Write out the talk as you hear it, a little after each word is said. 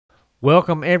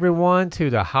Welcome everyone to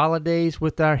the holidays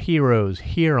with our heroes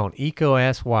here on Eco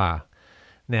Ask Why.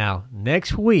 Now,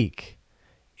 next week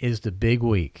is the big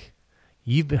week.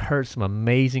 You've heard some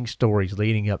amazing stories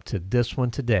leading up to this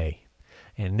one today.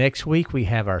 And next week we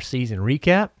have our season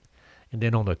recap. And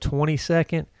then on the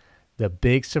 22nd, the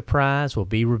big surprise will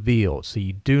be revealed. So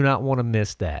you do not want to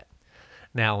miss that.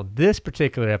 Now, on this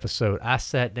particular episode, I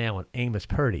sat down with Amos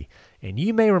Purdy. And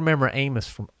you may remember Amos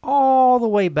from all the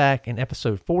way back in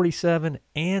episode 47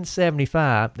 and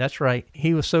 75. That's right.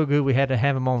 He was so good we had to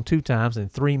have him on 2 times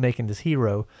and 3 making this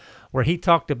hero, where he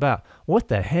talked about what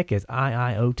the heck is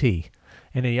IIoT.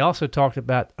 And then he also talked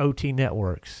about OT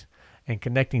networks and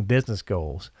connecting business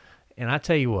goals. And I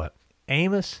tell you what,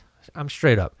 Amos, I'm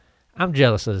straight up. I'm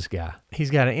jealous of this guy.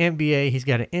 He's got an MBA. He's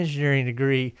got an engineering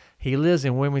degree. He lives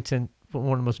in Wilmington,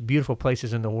 one of the most beautiful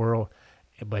places in the world.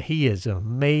 But he is an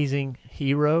amazing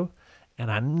hero,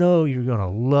 and I know you're going to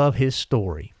love his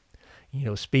story. You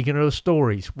know, speaking of those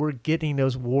stories, we're getting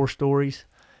those war stories,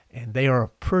 and they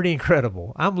are pretty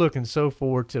incredible. I'm looking so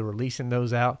forward to releasing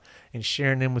those out and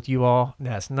sharing them with you all.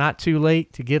 Now, it's not too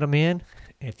late to get them in.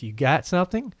 If you got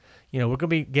something, you know, we're going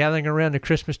to be gathering around the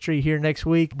Christmas tree here next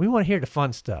week. We want to hear the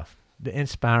fun stuff, the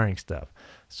inspiring stuff.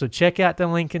 So check out the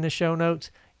link in the show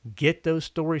notes. Get those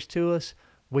stories to us.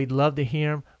 We'd love to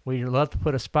hear them. We'd love to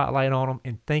put a spotlight on them,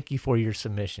 and thank you for your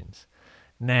submissions.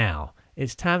 Now,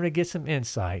 it's time to get some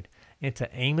insight into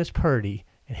Amos Purdy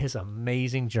and his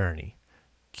amazing journey.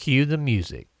 Cue the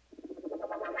music.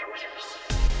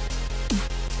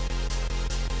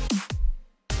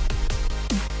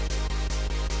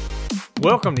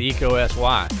 Welcome to Eco Ask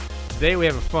Why. Today we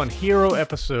have a fun hero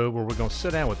episode where we're going to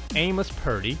sit down with Amos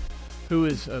Purdy, who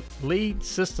is a lead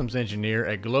systems engineer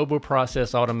at Global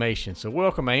Process Automation. So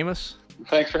welcome, Amos.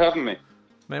 Thanks for having me.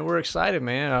 Man, we're excited,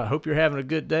 man. I hope you're having a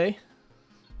good day.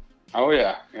 Oh,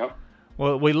 yeah. Yep.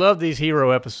 Well, we love these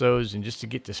hero episodes, and just to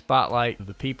get to spotlight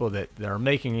the people that are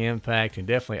making an impact, and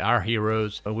definitely our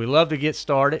heroes. We love to get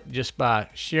started just by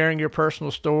sharing your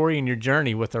personal story and your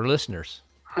journey with our listeners.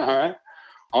 All right.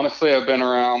 Honestly, I've been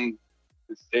around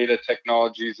this data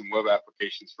technologies and web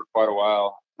applications for quite a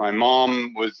while. My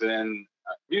mom was in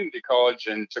community college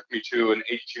and took me to an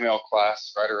HTML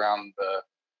class right around the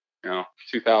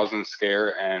 2000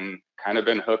 scare, and kind of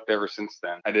been hooked ever since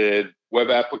then. I did web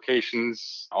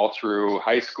applications all through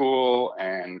high school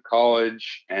and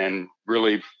college, and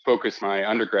really focused my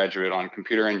undergraduate on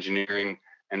computer engineering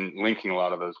and linking a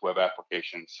lot of those web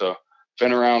applications. So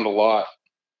been around a lot,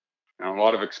 a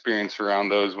lot of experience around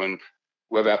those when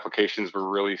web applications were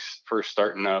really first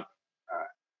starting up.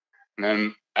 And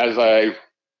then as I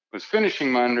was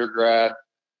finishing my undergrad,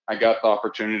 I got the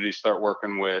opportunity to start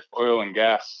working with oil and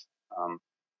gas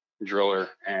driller,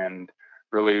 and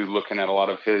really looking at a lot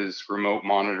of his remote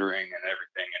monitoring and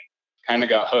everything, and kind of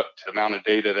got hooked. The amount of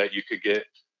data that you could get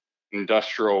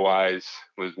industrial wise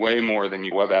was way more than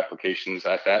you web applications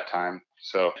at that time.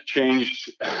 So it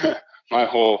changed my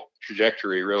whole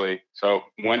trajectory, really. So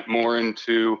went more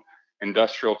into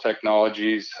industrial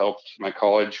technologies, helped my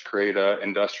college create a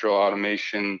industrial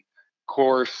automation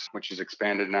course, which is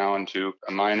expanded now into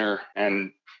a minor,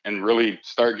 and really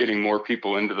start getting more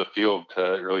people into the field to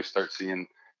really start seeing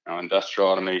industrial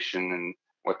automation and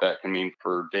what that can mean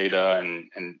for data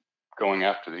and going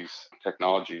after these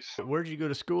technologies. Where did you go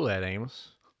to school at, Amos?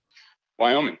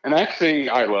 Wyoming. And actually,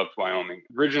 I loved Wyoming.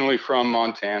 Originally from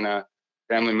Montana,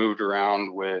 family moved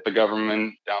around with the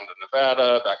government down to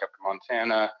Nevada, back up to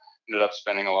Montana. Ended up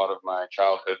spending a lot of my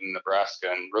childhood in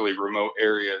Nebraska and really remote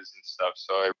areas and stuff.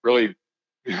 So I really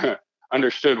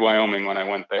understood Wyoming when I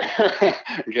went there,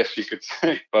 I guess you could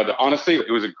say. But honestly,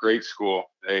 it was a great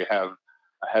school. They have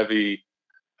a heavy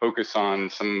focus on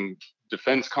some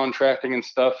defense contracting and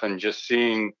stuff, and just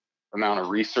seeing the amount of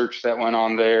research that went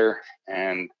on there,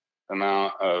 and the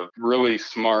amount of really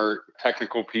smart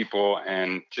technical people,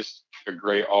 and just a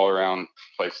great all-around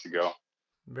place to go.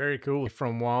 Very cool.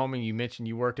 From Wyoming, you mentioned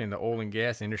you worked in the oil and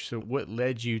gas industry. So what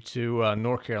led you to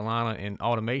North Carolina in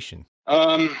automation?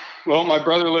 Well, my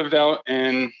brother lived out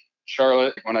in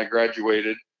Charlotte when I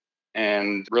graduated,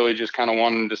 and really just kind of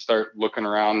wanted to start looking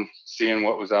around, seeing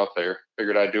what was out there.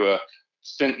 Figured I'd do a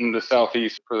stint in the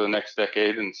Southeast for the next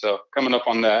decade, and so coming up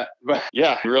on that. But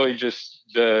yeah, really just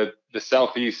the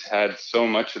Southeast had so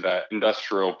much of that,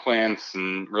 industrial plants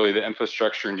and really the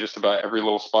infrastructure, and just about every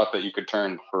little spot that you could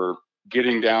turn. For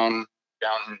getting down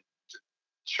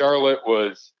Charlotte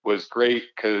was great,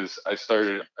 because I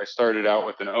started out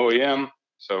with an OEM,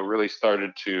 so really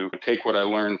started to take what I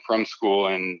learned from school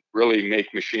and really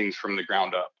make machines from the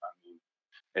ground up. I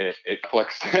mean, it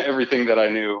flexed everything that I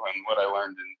knew and what I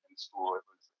learned in school.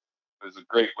 It was a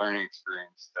great learning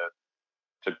experience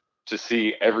to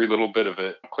see every little bit of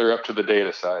it, clear up to the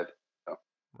data side. So.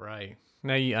 Right.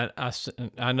 Now,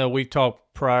 I know we've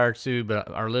talked prior to,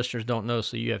 but our listeners don't know.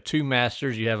 So you have two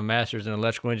masters. You have a master's in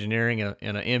electrical engineering and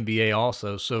an MBA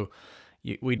also. So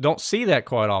we don't see that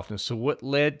quite often. So what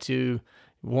led to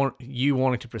you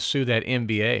wanting to pursue that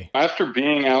MBA? After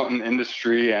being out in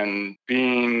industry and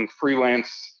being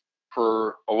freelance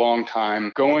for a long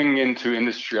time, going into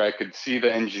industry, I could see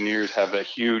the engineers have a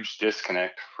huge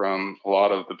disconnect from a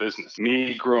lot of the business.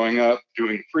 Me growing up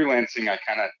doing freelancing, I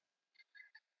kind of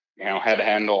had to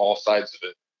handle all sides of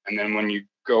it. And then when you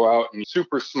go out and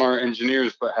super smart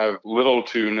engineers, but have little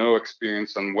to no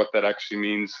experience on what that actually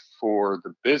means for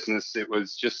the business, it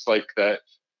was just like that,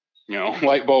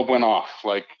 light bulb went off.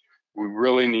 Like, we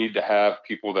really need to have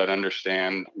people that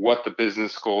understand what the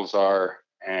business goals are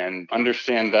and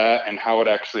understand that and how it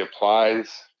actually applies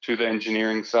to the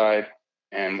engineering side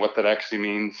and what that actually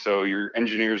means. So your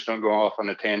engineers don't go off on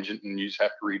a tangent and you just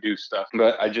have to redo stuff.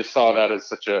 But I just saw that as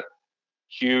such a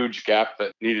huge gap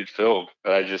that needed filled.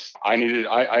 That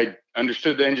I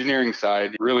understood the engineering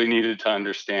side, really needed to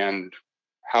understand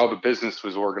how the business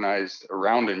was organized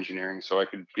around engineering so I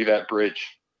could be that bridge.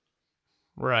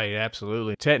 Right,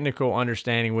 absolutely. Technical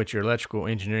understanding with your electrical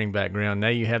engineering background. Now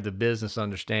you have the business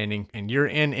understanding, and you're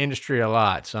in industry a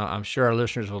lot. So I'm sure our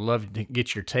listeners would love to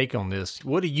get your take on this.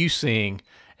 What are you seeing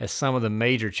as some of the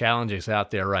major challenges out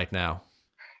there right now?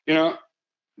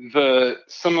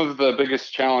 Some of the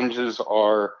biggest challenges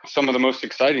are some of the most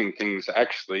exciting things,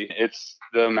 actually. It's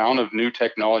the amount of new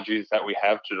technologies that we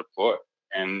have to deploy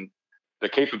and the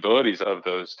capabilities of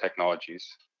those technologies.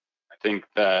 I think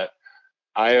that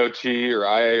IoT or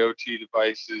IIoT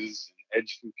devices,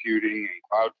 edge computing, and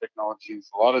cloud technologies,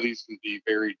 a lot of these can be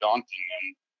very daunting.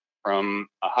 And from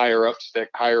a higher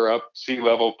up sea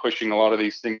level, pushing a lot of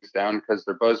these things down because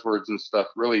they're buzzwords and stuff,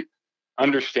 really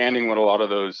understanding what a lot of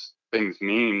those things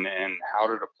mean and how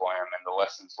to deploy them and the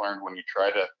lessons learned when you try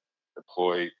to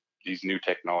deploy these new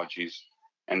technologies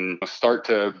and start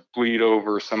to bleed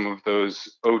over some of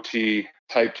those OT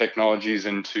type technologies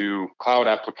into cloud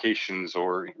applications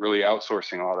or really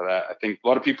outsourcing a lot of that. I think a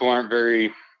lot of people aren't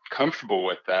very comfortable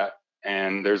with that.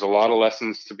 And there's a lot of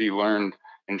lessons to be learned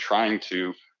in trying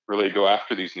to really go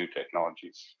after these new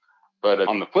technologies. But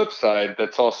on the flip side,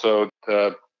 that's also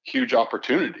the huge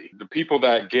opportunity. The people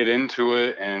that get into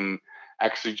it and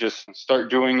actually just start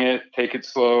doing it, take it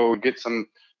slow, get some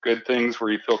good things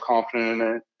where you feel confident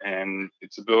in it and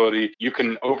its ability, you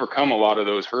can overcome a lot of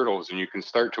those hurdles and you can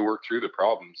start to work through the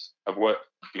problems of what,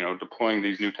 deploying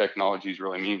these new technologies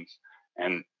really means.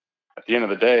 And at the end of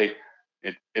the day,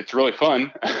 it's really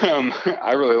fun.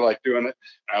 I really like doing it.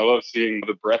 I love seeing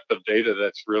the breadth of data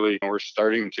that's really, we're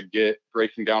starting to get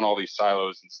breaking down all these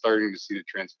silos and starting to see the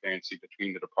transparency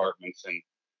between the departments and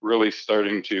really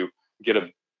starting to get a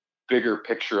bigger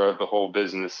picture of the whole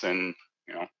business. And,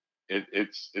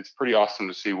 it's pretty awesome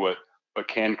to see what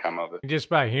can come of it. Just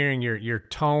by hearing your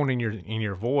tone and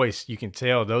your voice, you can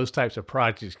tell those types of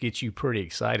projects get you pretty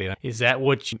excited. Is that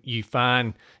what you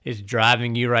find is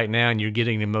driving you right now and you're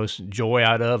getting the most joy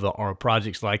out of, or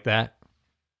projects like that?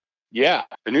 Yeah,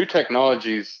 the new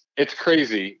technologies, it's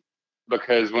crazy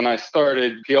because when I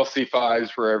started, PLC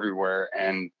 5s were everywhere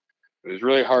and it was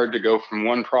really hard to go from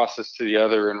one process to the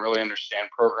other and really understand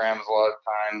programs a lot of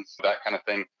times, that kind of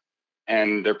thing.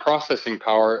 And their processing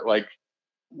power, like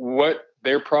what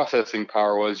their processing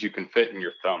power was, you can fit in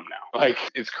your thumb now. Like,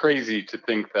 it's crazy to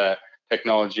think that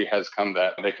technology has come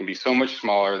that they can be so much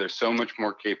smaller, they're so much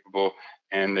more capable,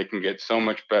 and they can get so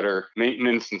much better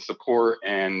maintenance and support,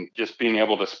 and just being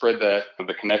able to spread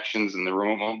the connections and the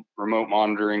remote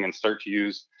monitoring and start to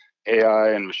use AI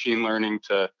and machine learning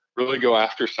to really go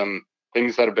after some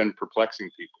things that have been perplexing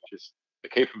people. Just the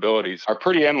capabilities are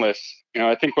pretty endless.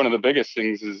 I think one of the biggest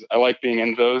things is I like being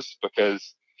in those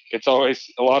because it's always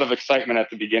a lot of excitement at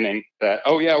the beginning that,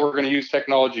 oh yeah, we're going to use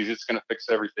technologies, it's going to fix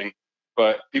everything.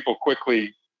 But people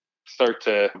quickly start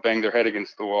to bang their head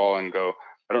against the wall and go,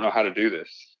 I don't know how to do this.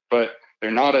 But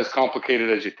they're not as complicated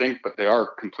as you think, but they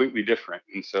are completely different.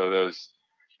 And so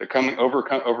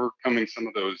overcoming some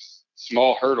of those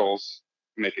small hurdles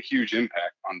make a huge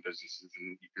impact on businesses,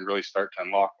 and you can really start to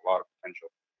unlock a lot of potential.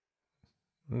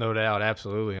 No doubt,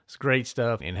 absolutely. It's great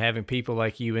stuff, and having people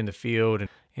like you in the field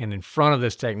and in front of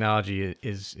this technology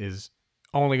is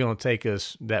only going to take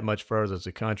us that much further as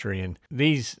a country. And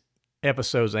these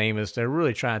episodes, Amos, they're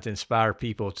really trying to inspire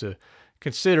people to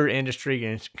consider industry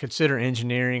and consider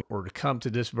engineering, or to come to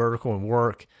this vertical and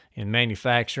work in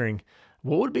manufacturing.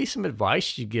 What would be some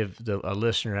advice you give a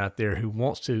listener out there who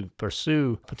wants to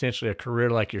pursue potentially a career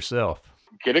like yourself?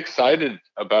 get excited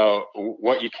about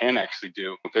what you can actually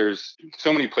do. There's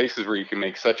so many places where you can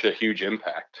make such a huge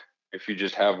impact if you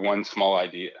just have one small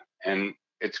idea. And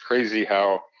it's crazy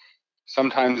how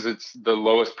sometimes it's the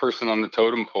lowest person on the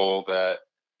totem pole that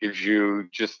gives you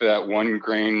just that one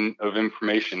grain of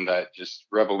information that just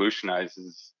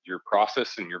revolutionizes your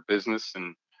process and your business,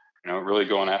 and really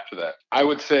going after that. I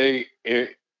would say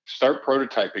start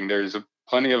prototyping. There's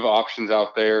plenty of options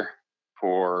out there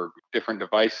for different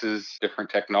devices, different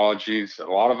technologies. A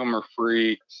lot of them are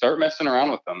free. Start messing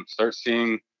around with them. Start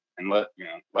seeing, and let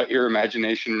your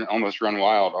imagination almost run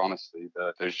wild. Honestly,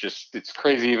 it's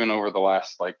crazy. Even over the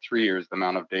last like 3 years, the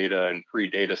amount of data and free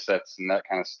data sets and that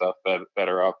kind of stuff that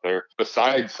are out there.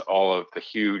 Besides all of the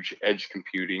huge edge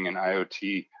computing and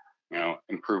IoT,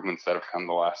 improvements that have come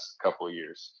the last couple of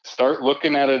years. Start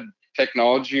looking at a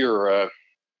technology or a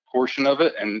portion of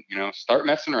it, and start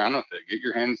messing around with it. Get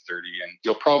your hands dirty, and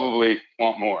you'll probably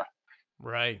want more.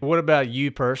 Right. What about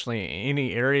you personally?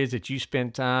 Any areas that you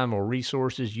spend time or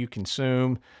resources you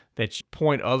consume that you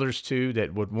point others to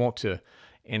that would want to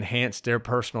enhance their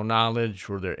personal knowledge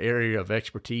or their area of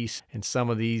expertise in some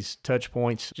of these touch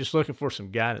points? Just looking for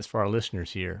some guidance for our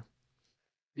listeners here.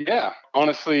 Yeah,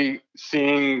 honestly,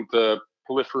 seeing the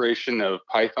proliferation of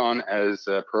Python as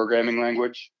a programming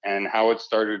language and how it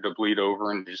started to bleed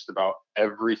over into just about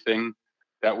everything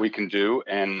that we can do.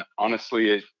 And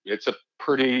honestly, it's a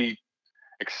pretty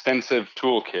extensive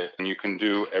toolkit, and you can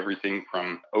do everything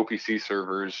from OPC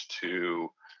servers to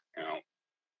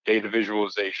data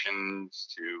visualizations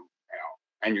to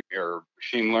and your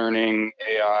machine learning,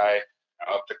 AI,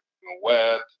 up to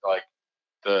web. Like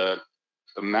the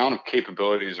amount of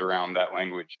capabilities around that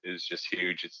language is just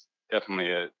huge. It's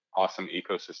definitely an awesome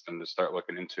ecosystem to start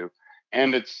looking into.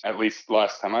 And it's, at least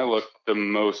last time I looked, the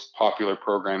most popular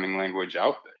programming language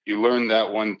out there. You learn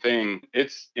that one thing,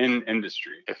 it's in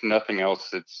industry. If nothing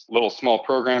else, it's little small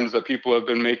programs that people have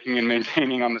been making and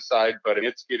maintaining on the side, but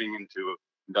it's getting into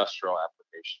industrial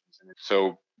applications. And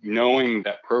so knowing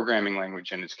that programming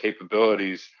language and its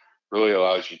capabilities really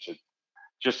allows you to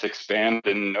just expand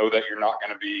and know that you're not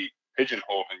going to be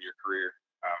pigeonholed in your career.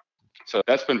 So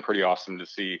that's been pretty awesome to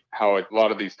see how a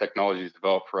lot of these technologies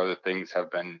developed for other things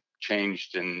have been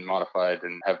changed and modified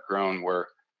and have grown where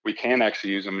we can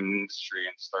actually use them in industry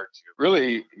and start to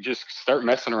really just start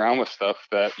messing around with stuff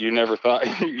that you never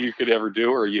thought you could ever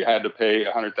do, or you had to pay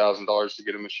 $100,000 to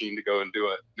get a machine to go and do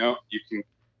it. No, you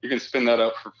can spin that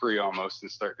up for free almost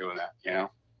and start doing that.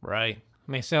 Right.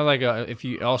 I mean, it sounds like if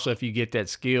you get that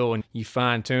skill and you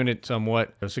fine tune it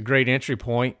somewhat, it's a great entry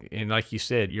point. And like you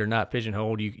said, you're not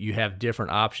pigeonholed. You have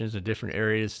different options and different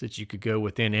areas that you could go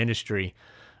within industry.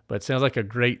 But it sounds like a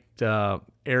great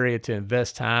area to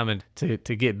invest time and to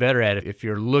get better at it if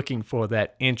you're looking for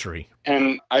that entry.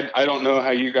 And I don't know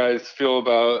how you guys feel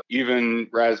about even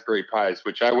Raspberry Pis,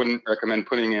 which I wouldn't recommend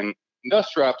putting in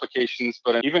industrial applications,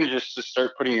 but even just to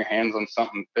start putting your hands on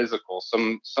something physical,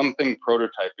 something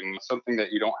prototyping, something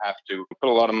that you don't have to put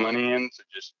a lot of money in to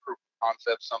just proof of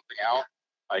concept something out.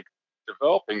 Like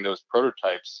developing those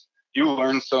prototypes, you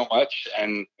learn so much,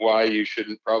 and why you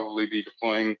shouldn't probably be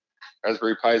deploying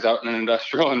Raspberry Pis out in an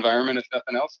industrial environment, if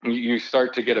nothing else. You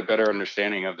start to get a better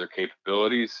understanding of their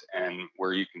capabilities and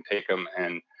where you can take them,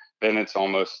 and then it's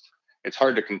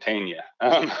hard to contain you.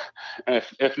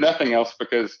 If nothing else,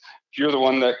 because if you're the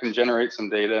one that can generate some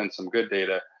data and some good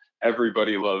data,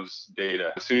 everybody loves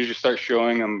data. As soon as you start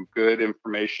showing them good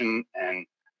information and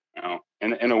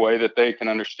in a way that they can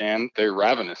understand, they're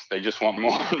ravenous. They just want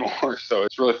more and more. So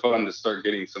it's really fun to start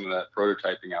getting some of that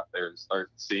prototyping out there and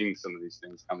start seeing some of these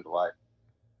things come to life.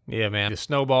 Yeah, man. The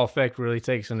snowball effect really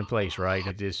takes into place, right?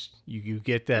 It just you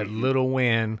get that little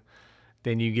win,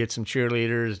 then you get some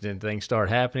cheerleaders, then things start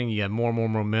happening. You have more and more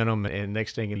momentum, and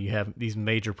next thing you have these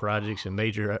major projects and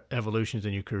major evolutions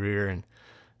in your career, and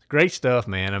it's great stuff,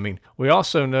 man. I mean, we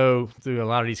also know through a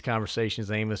lot of these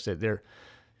conversations, Amos, that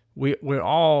we're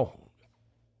all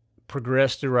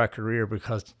progress through our career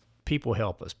because people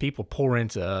help us. People pour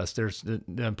into us. There's the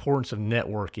importance of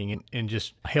networking and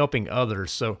just helping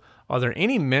others. So are there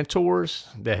any mentors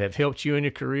that have helped you in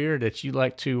your career that you'd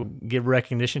like to give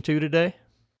recognition to today?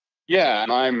 Yeah,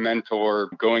 my mentor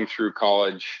going through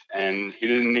college, and he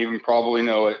didn't even probably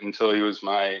know it until he was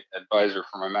my advisor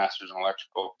for my master's in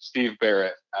electrical, Steve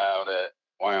Barrett out at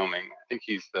Wyoming. I think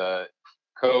he's the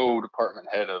co-department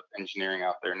head of engineering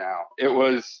out there now. It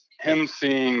was him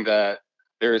seeing that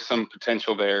there is some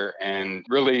potential there, and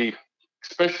really,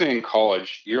 especially in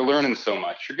college, you're learning so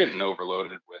much. You're getting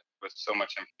overloaded with so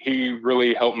much. He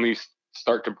really helped me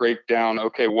start to break down,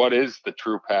 okay, what is the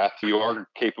true path? You are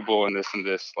capable in this and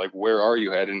this, like where are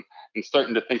you heading? And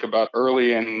starting to think about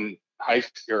early in high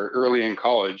school or early in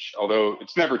college, although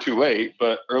it's never too late,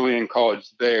 but early in college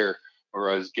there,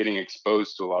 where I was getting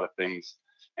exposed to a lot of things.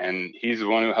 And he's the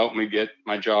one who helped me get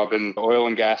my job in the oil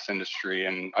and gas industry.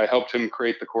 And I helped him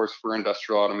create the course for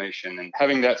industrial automation. And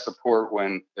having that support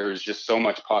when there was just so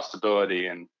much possibility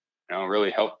and,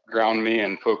 really helped ground me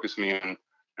and focus me on,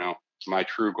 my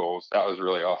true goals. That was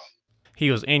really awesome.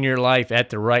 He was in your life at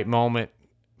the right moment,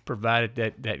 provided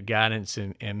that guidance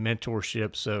and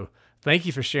mentorship. So thank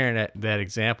you for sharing that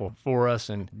example for us,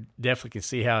 and definitely can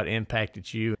see how it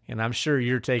impacted you. And I'm sure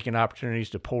you're taking opportunities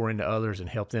to pour into others and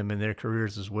help them in their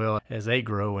careers as well as they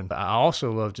grow. And I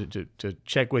also love to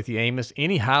check with you, Amos.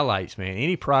 Any highlights, man?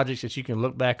 Any projects that you can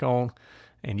look back on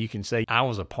and you can say, I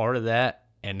was a part of that,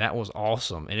 and that was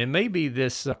awesome. And it may be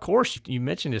this course, you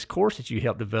mentioned this course that you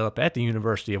helped develop at the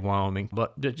University of Wyoming,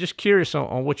 but just curious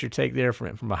on what your take there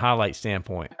from a highlight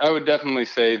standpoint. I would definitely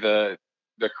say the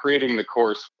creating the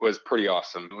course was pretty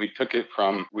awesome. We took it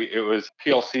from, it was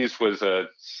PLCs was a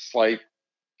slight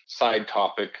side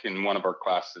topic in one of our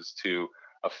classes to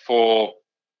a full,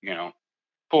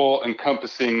 full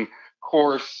encompassing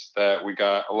course that we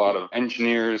got a lot of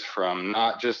engineers from,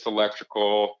 not just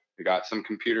electrical. We got some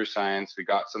computer science, we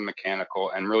got some mechanical,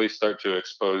 and really start to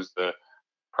expose the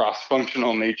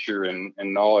cross-functional nature and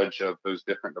knowledge of those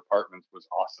different departments was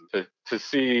awesome. To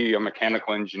see a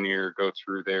mechanical engineer go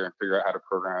through there and figure out how to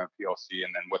program a PLC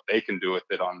and then what they can do with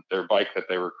it on their bike that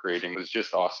they were creating was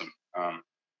just awesome.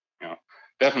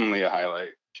 Definitely a highlight.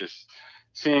 Just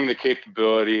seeing the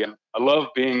capability. I love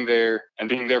being there and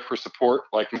being there for support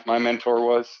like my mentor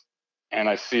was. And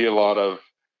I see a lot of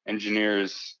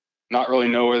engineers not really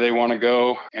know where they want to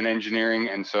go in engineering.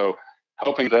 And so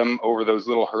helping them over those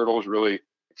little hurdles really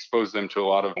expose them to a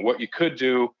lot of what you could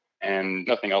do, and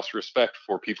nothing else, respect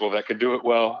for people that could do it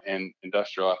well in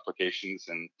industrial applications,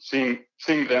 and seeing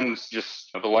them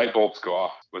just the light bulbs go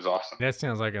off was awesome. That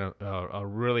sounds like a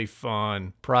really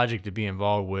fun project to be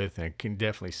involved with, and can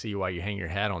definitely see why you hang your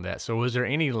hat on that. So was there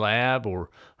any lab or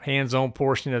hands-on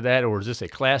portion of that, or is this a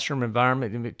classroom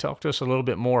environment? Talk to us a little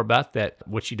bit more about that,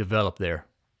 what you developed there.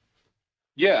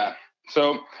 Yeah.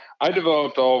 So I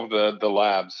developed all of the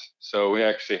labs. So we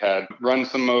actually had run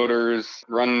some motors,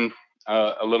 run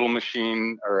a little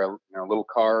machine or a little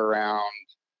car around,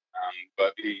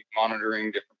 but be monitoring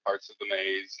different parts of the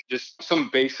maze, just some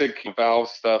basic valve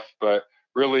stuff, but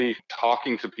really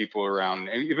talking to people around,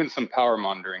 and even some power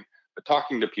monitoring, but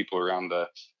talking to people around the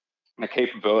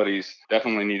capabilities.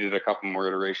 Definitely needed a couple more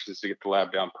iterations to get the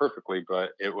lab down perfectly, but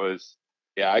it was,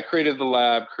 yeah, I created the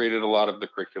lab, created a lot of the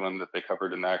curriculum that they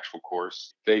covered in the actual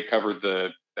course. They covered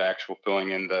the actual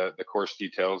filling in the course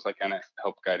details. I kind of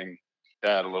helped guiding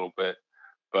that a little bit.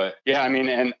 But yeah, I mean,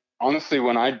 and honestly,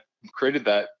 when I created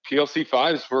that, PLC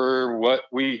 5s were what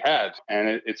we had.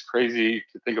 And it's crazy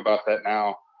to think about that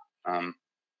now.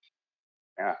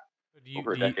 Yeah,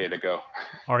 over a decade ago.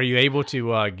 Are you able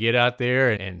to get out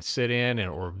there and sit in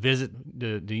or visit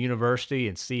the university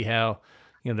and see how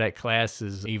that class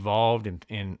has evolved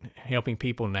and helping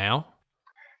people now?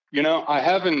 I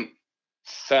haven't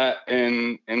sat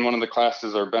in one of the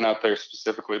classes or been out there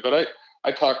specifically, but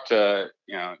I talk to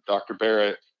Dr.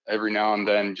 Barrett every now and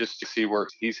then just to see where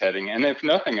he's heading. And if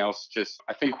nothing else, just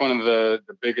I think one of the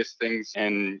biggest things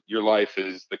in your life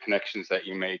is the connections that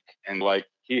you make. And like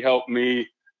he helped me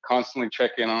constantly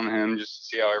check in on him just to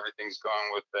see how everything's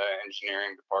going with the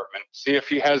engineering department. See if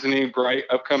he has any bright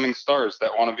upcoming stars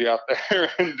that want to be out there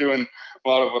and doing a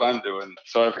lot of what I'm doing.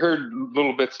 So I've heard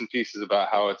little bits and pieces about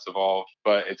how it's evolved,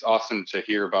 but it's awesome to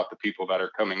hear about the people that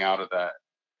are coming out of that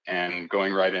and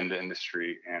going right into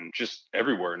industry and just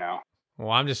everywhere now. Well,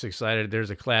 I'm just excited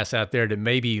there's a class out there that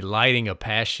may be lighting a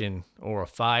passion or a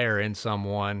fire in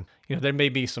someone. There may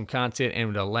be some content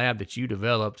in the lab that you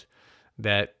developed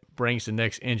that brings the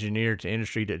next engineer to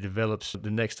industry, that develops the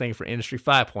next thing for Industry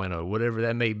 5.0, whatever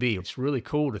that may be. It's really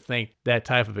cool to think that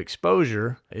type of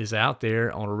exposure is out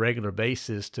there on a regular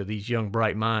basis to these young,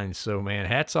 bright minds. So, man,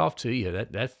 hats off to you.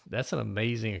 That's an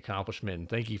amazing accomplishment, and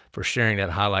thank you for sharing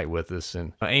that highlight with us.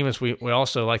 And Amos, we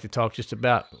also like to talk just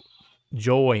about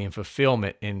joy and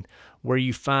fulfillment and where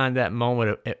you find that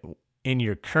moment in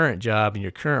your current job, in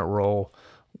your current role,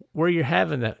 where you're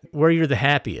the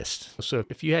happiest. So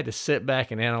if you had to sit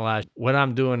back and analyze what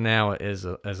I'm doing now as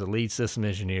a lead system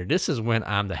engineer, this is when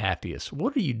I'm the happiest.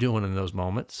 What are you doing in those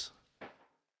moments?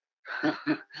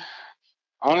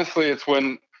 Honestly, it's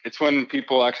when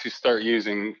people actually start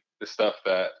using the stuff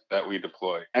that we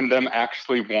deploy, and them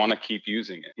actually want to keep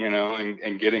using it,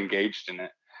 and get engaged in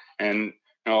it. And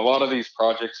a lot of these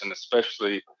projects, and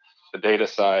especially the data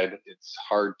side, it's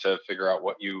hard to figure out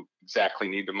what you exactly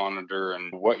need to monitor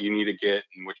and what you need to get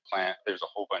in which plant. There's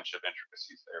a whole bunch of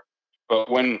intricacies there. But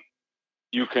when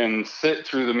you can sit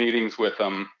through the meetings with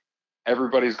them,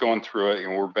 everybody's going through it,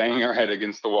 and we're banging our head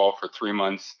against the wall for 3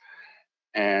 months.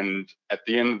 And at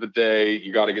the end of the day,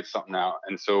 you got to get something out.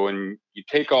 And so when you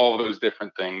take all of those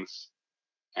different things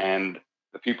and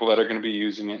the people that are going to be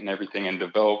using it and everything, and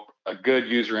develop a good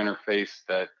user interface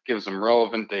that gives them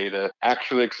relevant data,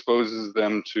 actually exposes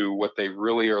them to what they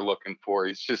really are looking for,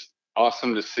 it's just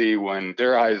awesome to see when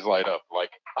their eyes light up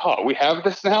like, oh, we have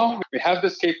this now? We have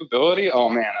this capability? Oh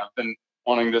man, I've been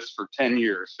wanting this for 10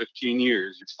 years, 15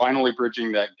 years. It's finally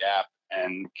bridging that gap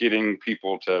and getting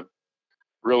people to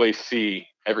really see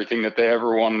everything that they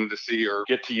ever wanted to see, or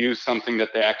get to use something that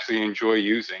they actually enjoy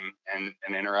using and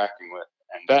interacting with.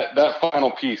 And that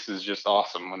final piece is just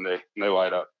awesome when they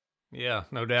light up. Yeah,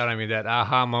 no doubt. I mean, that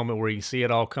aha moment where you see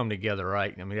it all come together,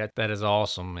 right? I mean, that is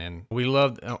awesome. And we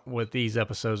love with these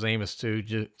episodes, Amos, too,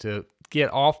 to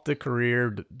get off the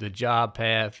career, the job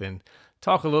path, and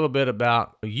talk a little bit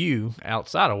about you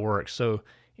outside of work. So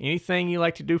anything you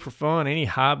like to do for fun, any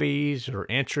hobbies or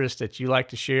interests that you like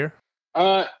to share?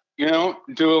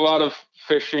 Do a lot of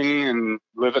fishing and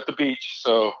live at the beach.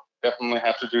 So definitely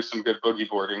have to do some good boogie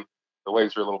boarding. The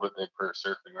waves are a little bit big for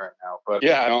surfing right now. But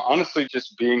yeah, honestly,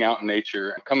 just being out in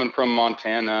nature. Coming from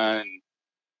Montana and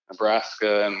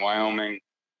Nebraska and Wyoming,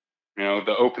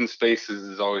 the open spaces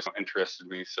has always interested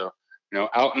me. So,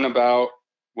 out and about,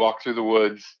 walk through the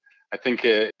woods. I think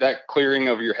that clearing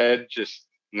of your head, just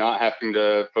not having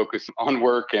to focus on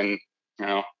work and,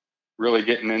 really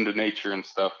getting into nature and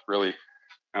stuff, really,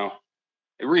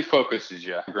 it refocuses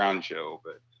you, grounds you a little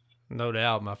bit. No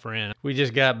doubt, my friend. We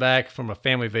just got back from a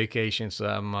family vacation, so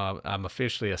I'm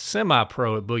officially a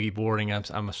semi-pro at boogie boarding.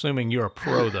 I'm assuming you're a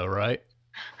pro, though, right?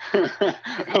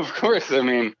 Of course. I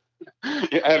mean,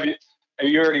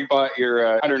 you already bought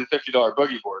your $150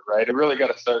 boogie board, right? I really got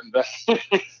to start investing.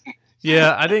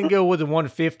 Yeah, I didn't go with the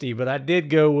 150, but I did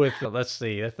go with, let's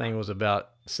see, that thing was about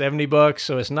 $70.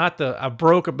 So it's not I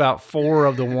broke about 4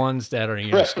 of the ones that are,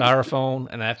 styrofoam.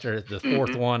 And after the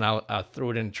 4th one, I threw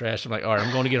it in the trash. I'm like, all right,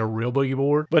 I'm going to get a real boogie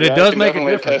board. But it does make a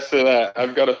difference. Attest to that.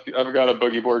 I've got a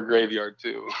boogie board graveyard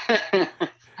too.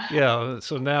 Yeah,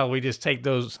 so now we just take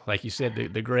those, like you said,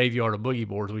 the graveyard of boogie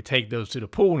boards. We take those to the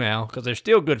pool now because they're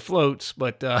still good floats,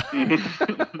 but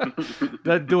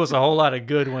that do us a whole lot of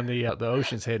good when the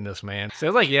ocean's hitting us, man.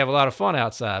 Sounds like you have a lot of fun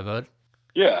outside, bud.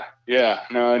 Yeah.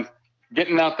 No, and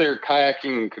getting out there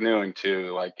kayaking and canoeing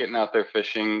too, like getting out there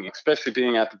fishing, especially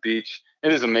being at the beach.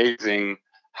 It is amazing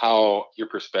how your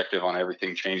perspective on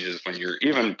everything changes when you're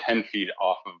even 10 feet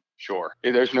off of shore.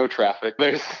 There's no traffic.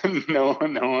 There's no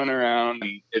one around.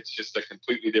 And it's just a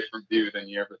completely different view than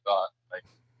you ever thought. Like,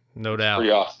 no doubt.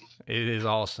 Pretty awesome. It is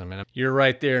awesome. And you're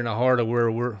right there in the heart of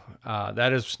where we're,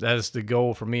 that is the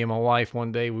goal for me and my wife.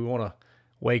 One day we want to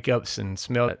wake up and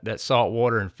smell that salt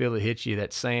water and feel it hit you,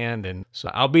 that sand. And so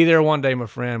I'll be there one day, my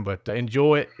friend, but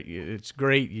enjoy it. It's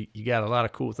great. You got a lot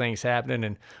of cool things happening.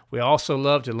 And we also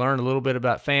love to learn a little bit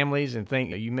about families and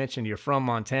think. You mentioned you're from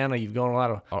Montana. You've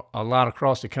gone a lot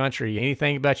across the country.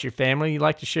 Anything about your family you'd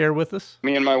like to share with us?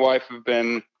 Me and my wife have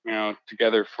been,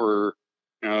 together for,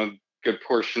 a good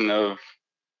portion of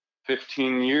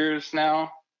 15 years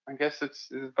now. I guess it's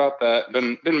about that.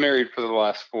 Been married for the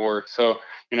last 4. So,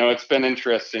 it's been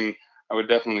interesting. I would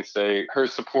definitely say her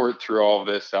support through all of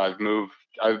this. I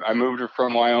moved her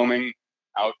from Wyoming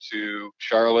out to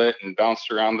Charlotte and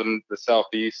bounced around in the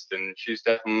Southeast, and she's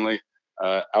definitely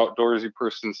an outdoorsy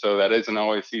person. So that isn't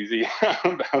always easy.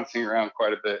 Bouncing around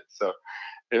quite a bit. So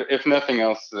if nothing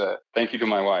else, thank you to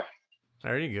my wife.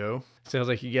 There you go. Sounds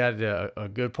like you got a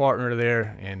good partner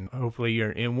there, and hopefully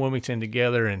you're in Wilmington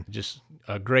together, and just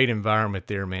a great environment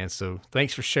there, man. So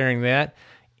thanks for sharing that.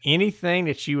 Anything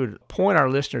that you would point our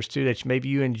listeners to that maybe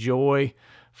you enjoy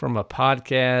from a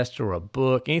podcast or a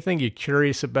book, anything you're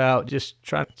curious about, just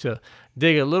trying to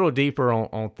dig a little deeper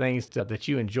on things that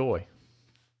you enjoy?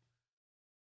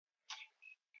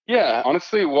 Yeah,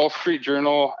 honestly, Wall Street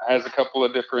Journal has a couple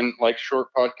of different short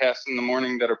podcasts in the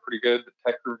morning that are pretty good.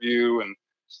 The Tech Review and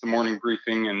the Morning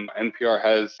Briefing, and NPR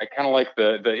has, I kind of like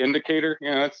the Indicator.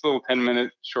 It's a little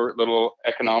 10-minute short little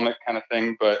economic kind of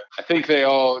thing, but I think they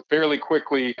all fairly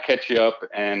quickly catch you up.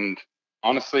 And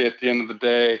honestly, at the end of the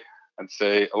day, I'd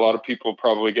say a lot of people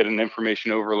probably get an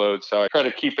information overload. So I try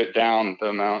to keep it down the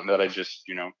amount that I just,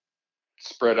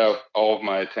 spread out all of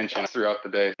my attention throughout the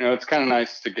day. It's kind of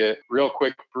nice to get real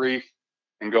quick, brief,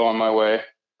 and go on my way.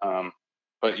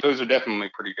 But those are definitely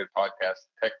pretty good podcasts.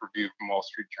 Tech Review from Wall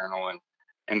Street Journal and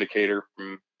Indicator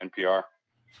from NPR.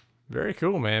 Very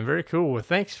cool, man. Very cool. Well,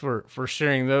 thanks for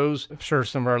sharing those. I'm sure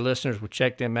some of our listeners will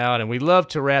check them out. And we love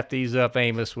to wrap these up,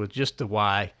 Amos, with just the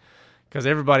why. Because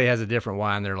everybody has a different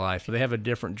why in their life. They have a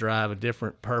different drive, a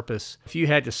different purpose. If you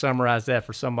had to summarize that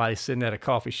for somebody sitting at a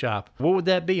coffee shop, what would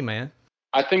that be, man?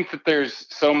 I think that there's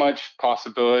so much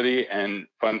possibility and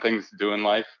fun things to do in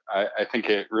life. I think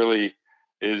it really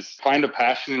is find a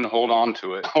passion and hold on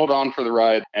to it. Hold on for the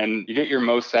ride. And you get your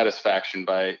most satisfaction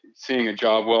by seeing a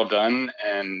job well done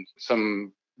and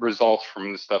some results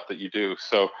from the stuff that you do.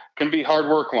 So it can be hard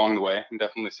work along the way. I can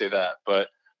definitely say that. But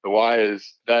the why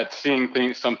is that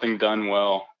seeing something done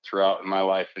well throughout my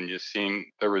life and just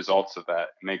seeing the results of that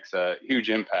makes a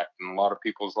huge impact in a lot of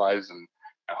people's lives and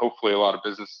hopefully a lot of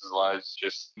businesses' lives.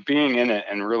 Just being in it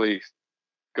and really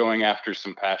going after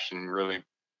some passion really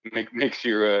makes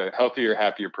you a healthier,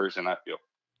 happier person, I feel.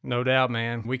 No doubt,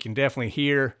 man. We can definitely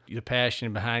hear the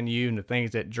passion behind you and the things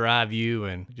that drive you.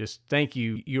 And just thank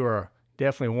you. You are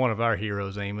definitely one of our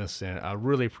heroes, Amos. And I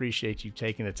really appreciate you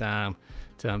taking the time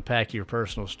to unpack your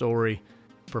personal story,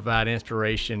 provide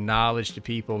inspiration, knowledge to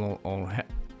people on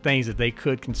things that they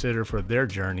could consider for their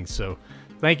journey. So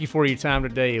thank you for your time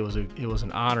today. It was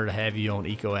an honor to have you on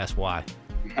EECO Ask Why.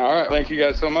 All right. Thank you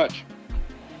guys so much.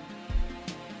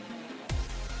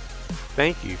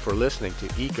 Thank you for listening to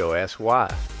EECO Ask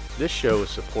Why. This show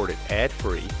is supported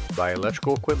ad-free by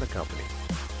Electrical Equipment Company.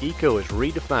 EECO is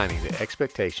redefining the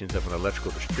expectations of an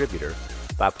electrical distributor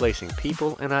by placing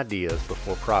people and ideas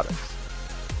before products.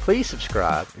 Please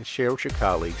subscribe and share with your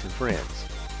colleagues and friends.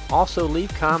 Also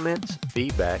leave comments,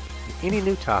 feedback, and any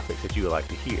new topics that you would like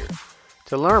to hear.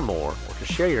 To learn more or to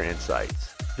share your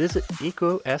insights, visit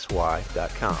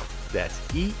EECOSY.com. That's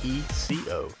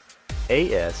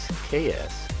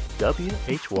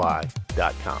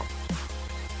EECOASKSWHY.com.